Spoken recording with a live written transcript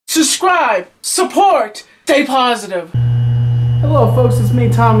subscribe, support, stay positive. Hello folks, it's me,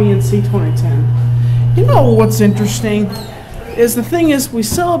 Tommy, in C2010. You know what's interesting? The thing is, we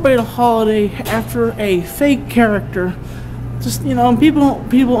celebrate a holiday after a fake character. Just, you know,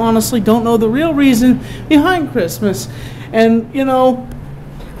 people honestly don't know the real reason behind Christmas. And, you know,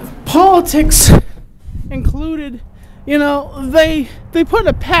 politics included, you know, they put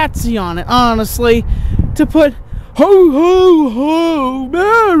a patsy on it, honestly, to put, ho, ho, ho,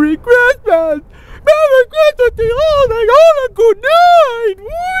 Merry Christmas! Merry Christmas to all, and good night!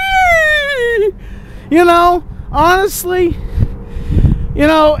 Whee! You know, honestly, you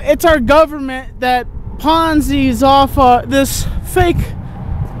know, it's our government that Ponzi's off this fake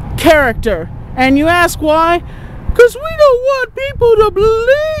character. And you ask why? Because we don't want people to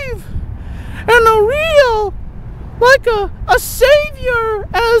believe in a real, like a savior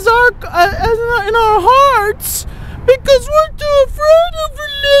as in our hearts, because we're too afraid of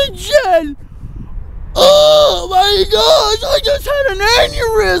religion. Oh my gosh, I just had an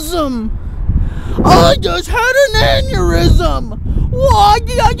aneurysm. Why did I just have an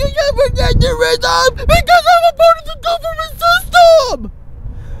aneurysm? Because I'm a part of the government system.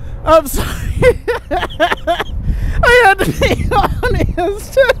 I'm sorry. I had to be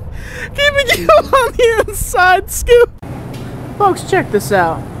honest. Keeping you on the inside scoop. Folks, check this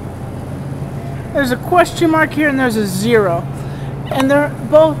out. There's a question mark here and there's a 0. And they're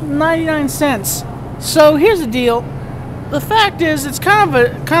both 99 cents. So here's the deal. The fact is, it's kind of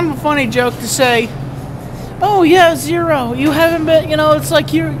a funny joke to say, oh yeah, 0. You haven't been, you know, it's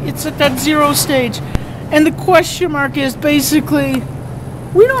like it's at that 0 stage. And the question mark is basically,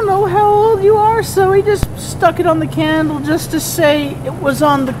 we don't know how old you are, so we just stuck it on the candle just to say it was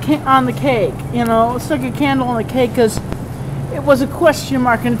on the cake. You know, stuck a candle on the cake because it was a question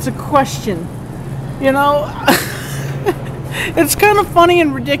mark and it's a question. You know, it's kind of funny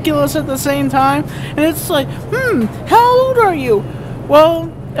and ridiculous at the same time. And it's like, how old are you?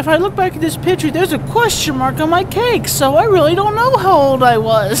 Well, if I look back at this picture, there's a question mark on my cake, so I really don't know how old I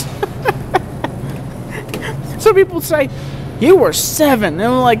was. Some people say, you were 7. And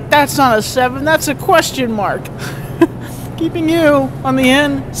I'm like, that's not a 7, that's a question mark. Keeping you on the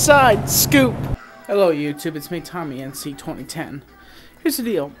inside scoop. Hello YouTube, it's me, Tommy, NC2010. Here's the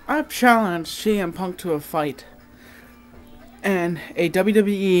deal. I've challenged CM Punk to a fight. And a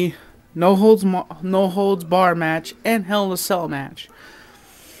WWE no holds bar match and Hell in a Cell match.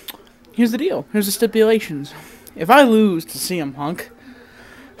 Here's the deal. Here's the stipulations. If I lose to CM Punk,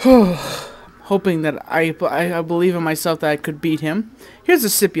 hoping that I believe in myself that I could beat him. Here's the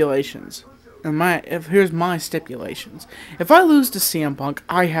stipulations. And here's my stipulations. If I lose to CM Punk,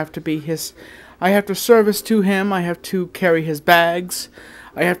 I have to service to him. I have to carry his bags.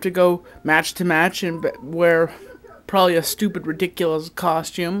 I have to go match to match and wear probably a stupid, ridiculous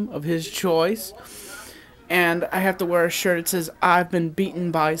costume of his choice. And I have to wear a shirt that says, I've been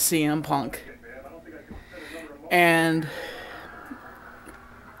beaten by CM Punk. And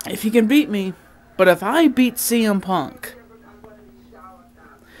if he can beat me, but if I beat CM Punk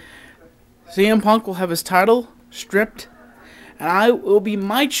will have his title stripped, and it will be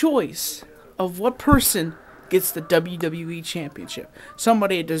my choice of what person gets the WWE Championship.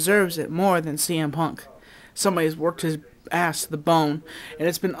 Somebody that deserves it more than CM Punk. Somebody has worked his ass to the bone, and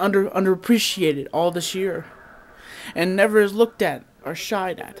it's been underappreciated all this year, and never is looked at or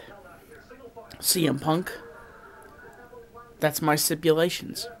shied at. CM Punk. That's my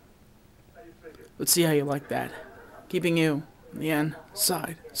stipulations. Let's see how you like that. Keeping you on the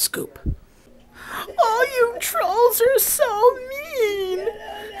inside scoop. Oh, you trolls are so mean.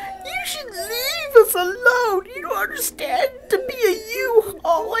 You should leave us alone. You don't understand. To be a you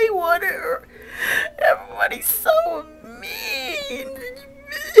Hollywooder. Everybody's so mean.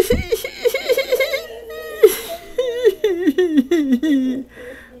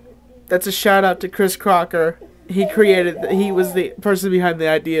 That's a shout out to Chris Crocker. He was the person behind the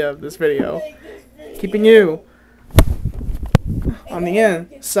idea of this video. Keeping you on the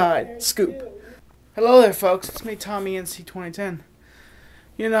inside scoop. Hello there folks, it's me, Tommy, NC2010.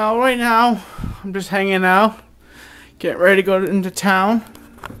 You know, right now, I'm just hanging out, getting ready to go into town.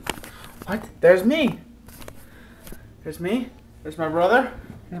 What? There's me. There's me. There's my brother.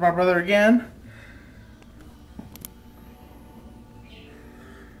 There's my brother again.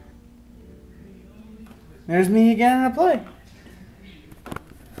 There's me again in a play.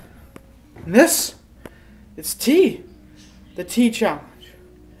 And this, it's tea. The tea challenge.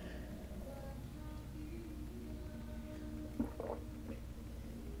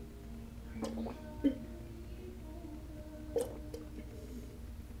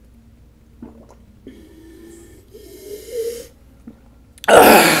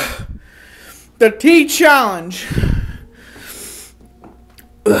 Ugh. The tea challenge.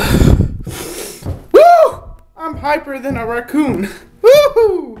 Woo! I'm hyper than a raccoon.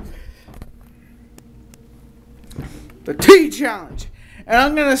 Woo! The tea challenge. And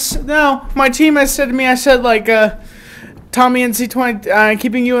I'm gonna now. My team has said to me, I said like, Tommy NC20,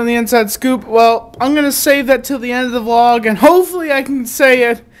 keeping you on the inside scoop. Well, I'm gonna save that till the end of the vlog, and hopefully I can say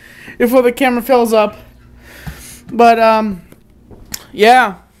it before the camera fills up. But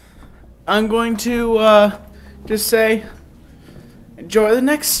yeah, I'm going to just say, enjoy the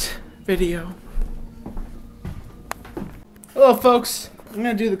next video. Hello, folks. I'm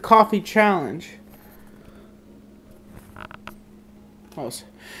gonna do the coffee challenge. Oh,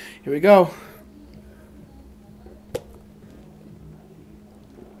 here we go.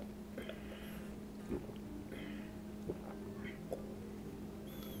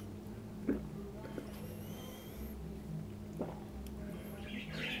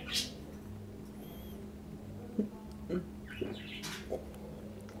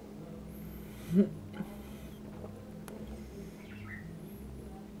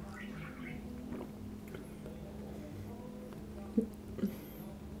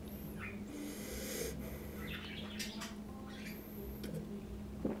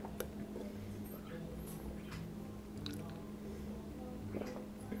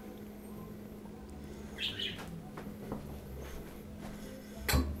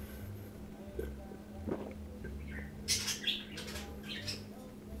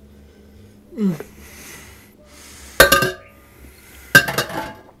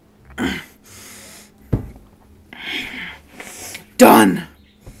 Done.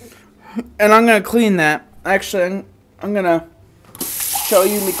 And I'm gonna clean that. Actually, I'm gonna show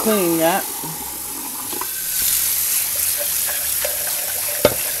you me cleaning that.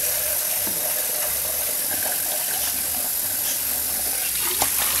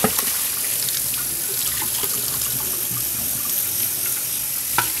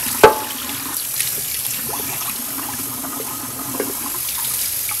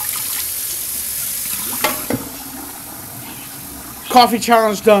 Coffee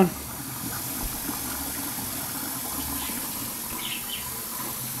challenge done.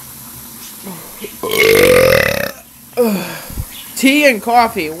 Tea and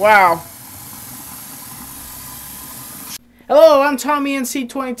coffee, wow. Hello, I'm Tommy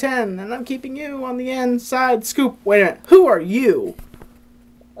NC2010, and I'm keeping you on the inside scoop. Wait a minute, who are you?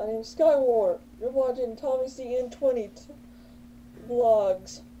 My name's Skywar. You're watching Tommy CN20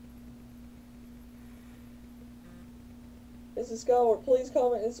 vlogs. This is Skywar. Please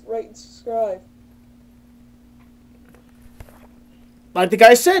comment, rate, and subscribe. Like the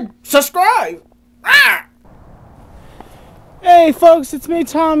guy said, subscribe! Ah! Hey folks, it's me,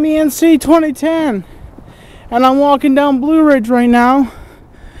 Tommy NC2010, and I'm walking down Blue Ridge right now,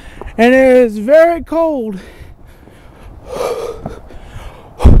 and it is very cold.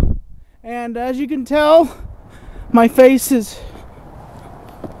 And as you can tell, my face is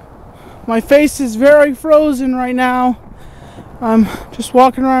very frozen right now. I'm just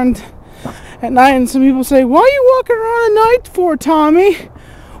walking around at night, and some people say, "Why are you walking around at night for, Tommy?"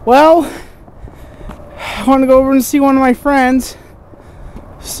 Well, I want to go over and see one of my friends,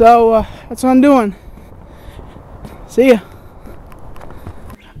 so that's what I'm doing. See ya.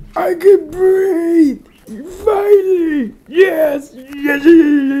 I can breathe! Finally! Yes! Yes!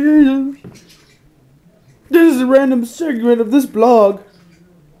 This is a random segment of this blog.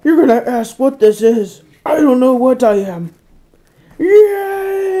 You're gonna ask what this is. I don't know what I am.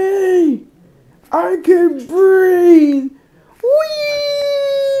 Yay! I can breathe! Whee!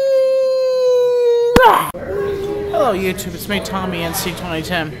 Ah! Hello YouTube, it's me, Tommy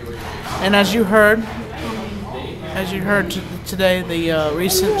NC2010, and as you heard today, the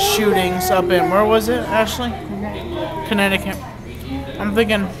recent shootings up in, where was it, Ashley? Connecticut. I'm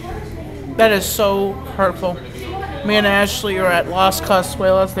thinking, that is so hurtful. Me and Ashley are at Las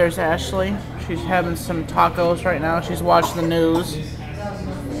Casuelas. There's Ashley. She's having some tacos right now. She's watching the news.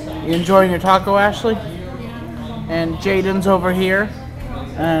 You enjoying your taco, Ashley? And Jaden's over here,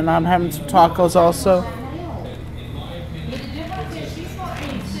 and I'm having some tacos also.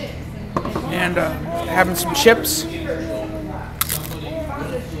 And having some chips. There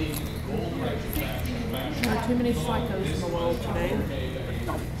are too many psychos in the world today.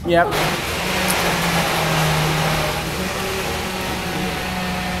 Yep.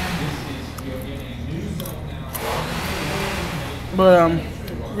 But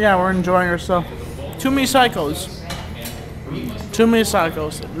yeah, we're enjoying ourselves. Too many psychos. Too many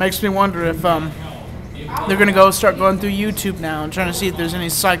psychos. It makes me wonder if they're gonna start going through YouTube now and trying to see if there's any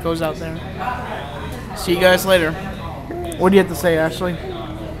psychos out there. See you guys later. What do you have to say, Ashley?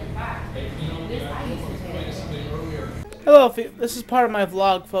 Hello, this is part of my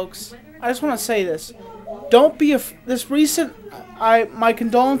vlog, folks. I just want to say this. Don't be my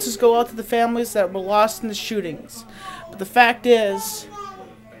condolences go out to the families that were lost in the shootings. But the fact is,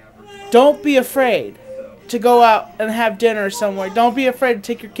 don't be afraid to go out and have dinner somewhere. Don't be afraid to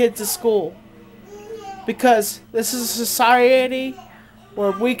take your kids to school. Because this is a society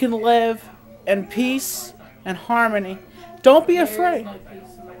where we can live in peace and harmony. Don't be afraid.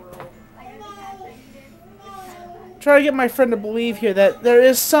 Try to get my friend to believe here that there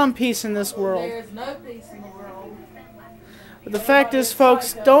is some peace in this world. There is no peace in the world. But the fact is,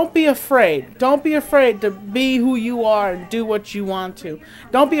 folks, don't be afraid. Don't be afraid to be who you are and do what you want to.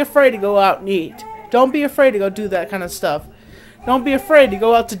 Don't be afraid to go out and eat. Don't be afraid to go do that kind of stuff. Don't be afraid to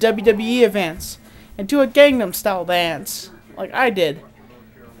go out to WWE events and do a Gangnam Style dance like I did.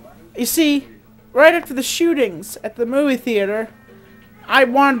 You see, right after the shootings at the movie theater, I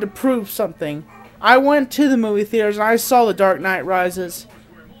wanted to prove something. I went to the movie theaters and I saw The Dark Knight Rises.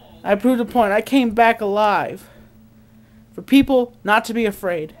 I proved a point. I came back alive. For people not to be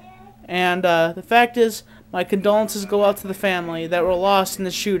afraid. And the fact is, my condolences go out to the family that were lost in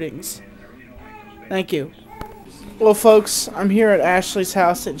the shootings. Thank you. Well, folks, I'm here at Ashley's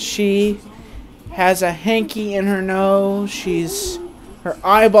house and she has a hanky in her nose. Her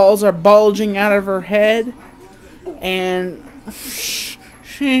eyeballs are bulging out of her head. And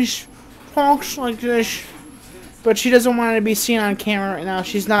she's talks like this, but she doesn't want to be seen on camera right now.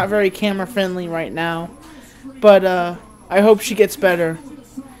 She's not very camera friendly right now, but I hope she gets better.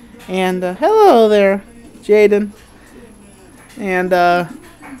 And hello there, Jaden. And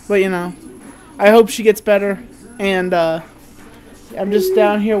but you know, I hope she gets better. And I'm just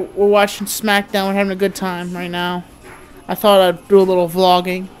down here. We're watching SmackDown. We're having a good time right now. I thought I'd do a little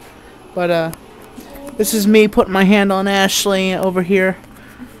vlogging, but this is me putting my hand on Ashley over here.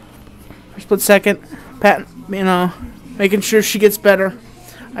 Split second, patting, you know, making sure she gets better.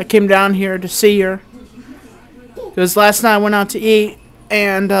 I came down here to see her because last night I went out to eat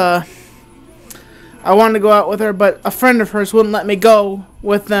and I wanted to go out with her, but a friend of hers wouldn't let me go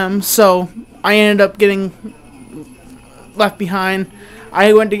with them, so I ended up getting left behind.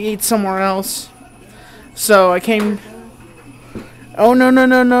 I went to eat somewhere else, so I came. Oh no no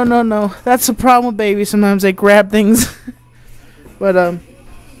no no no no! That's the problem with babies. Sometimes they grab things, but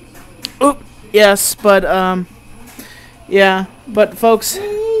yes, but yeah, but folks,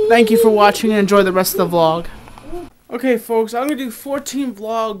 thank you for watching and enjoy the rest of the vlog. Okay, folks, I'm gonna do 14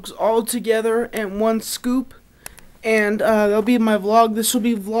 vlogs all together in one scoop, and that'll be my vlog. This will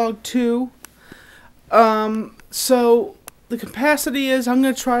be vlog 2. So the capacity is I'm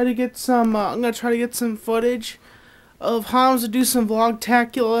gonna try to get some footage of how I'm gonna do some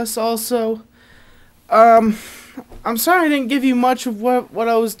vlogtaculous also. I'm sorry I didn't give you much of what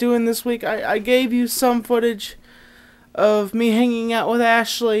I was doing this week. I gave you some footage of me hanging out with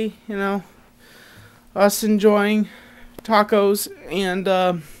Ashley, you know, us enjoying tacos, and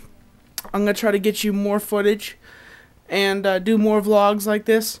I'm going to try to get you more footage and do more vlogs like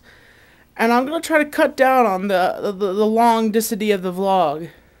this. And I'm going to try to cut down on the long density of the vlog.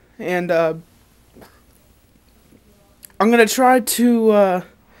 And I'm going to try to,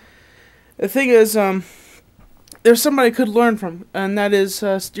 the thing is, there's somebody I could learn from, and that is,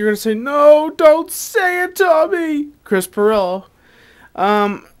 you're going to say, no, don't say it, Tommy, Chris Perillo.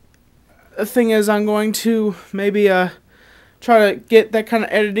 The thing is, I'm going to maybe try to get that kind of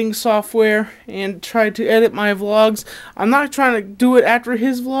editing software and try to edit my vlogs. I'm not trying to do it after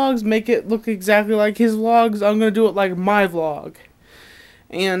his vlogs, make it look exactly like his vlogs. I'm going to do it like my vlog.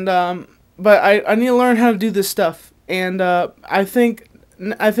 And, but I need to learn how to do this stuff. And I think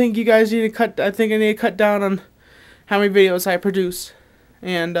you guys need to cut, I need to cut down on how many videos I produce,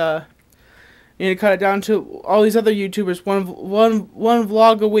 and you need to cut it down to all these other YouTubers, one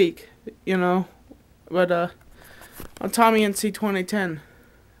vlog a week, you know. But I'm Tommy NC 2010.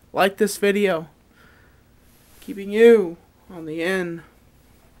 Like this video, keeping you on the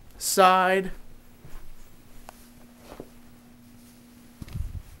inside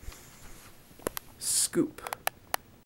scoop.